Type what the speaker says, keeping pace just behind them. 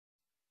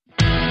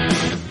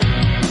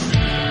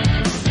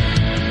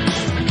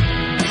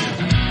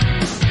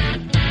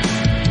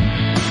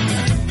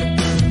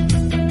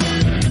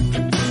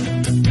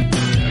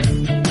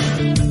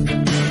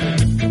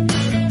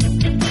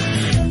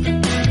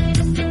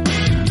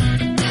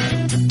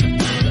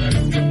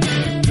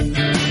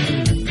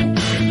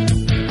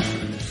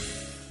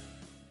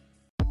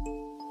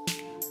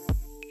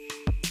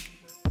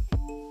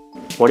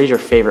What is your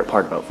favorite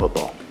part about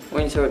football?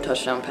 When you throw a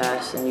touchdown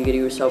pass and you get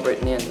yourself right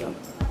in the end zone.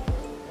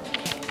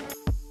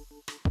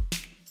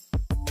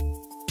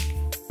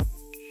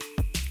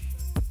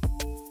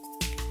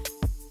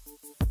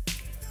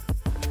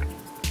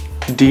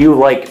 Do you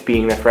like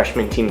being the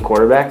freshman team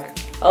quarterback?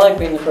 I like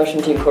being the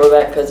freshman team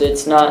quarterback because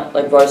it's not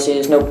like varsity,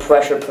 there's no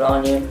pressure put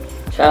on you.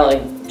 It's kind of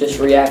like just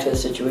react to the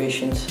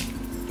situations.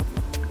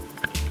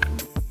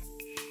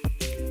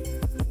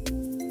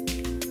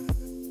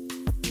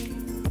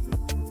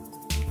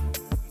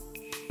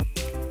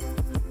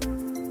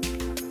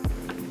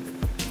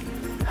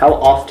 How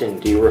often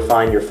do you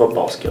refine your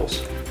football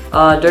skills?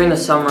 During the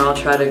summer, I'll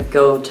try to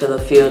go to the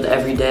field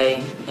every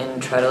day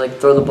and try to like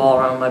throw the ball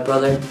around with my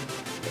brother,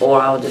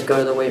 or I'll just go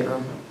to the weight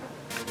room.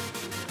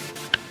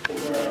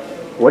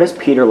 What is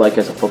Peter like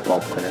as a football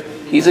player?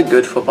 He's a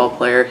good football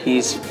player.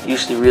 He's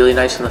usually really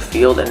nice on the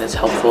field and is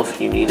helpful if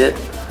you need it.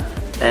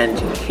 And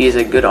he has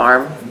a good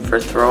arm for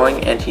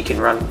throwing and he can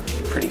run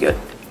pretty good.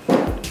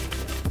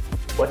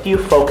 What do you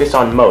focus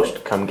on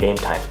most come game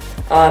time?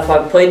 If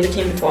I've played the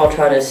team before, I'll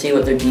try to see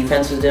what their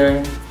defense is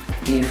doing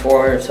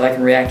before so I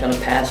can react on a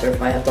pass, or if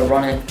I have to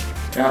run it.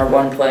 And on a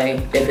run play,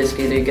 if it's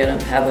either going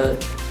to have a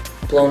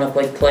blown up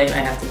like play and I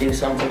have to do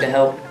something to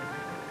help,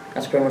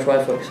 that's pretty much what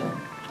I focus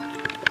on.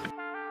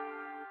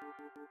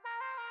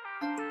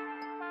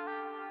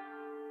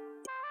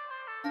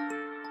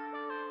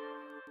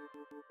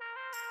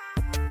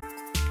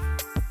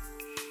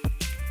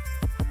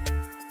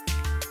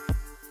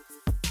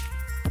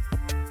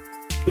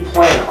 Do you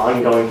plan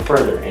on going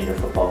further in your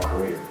football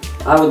career?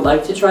 I would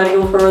like to try to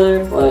go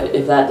further, but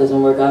if that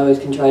doesn't work, I always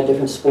can try a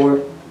different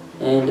sport.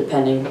 And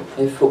depending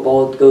if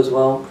football goes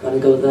well, try to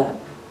go with that.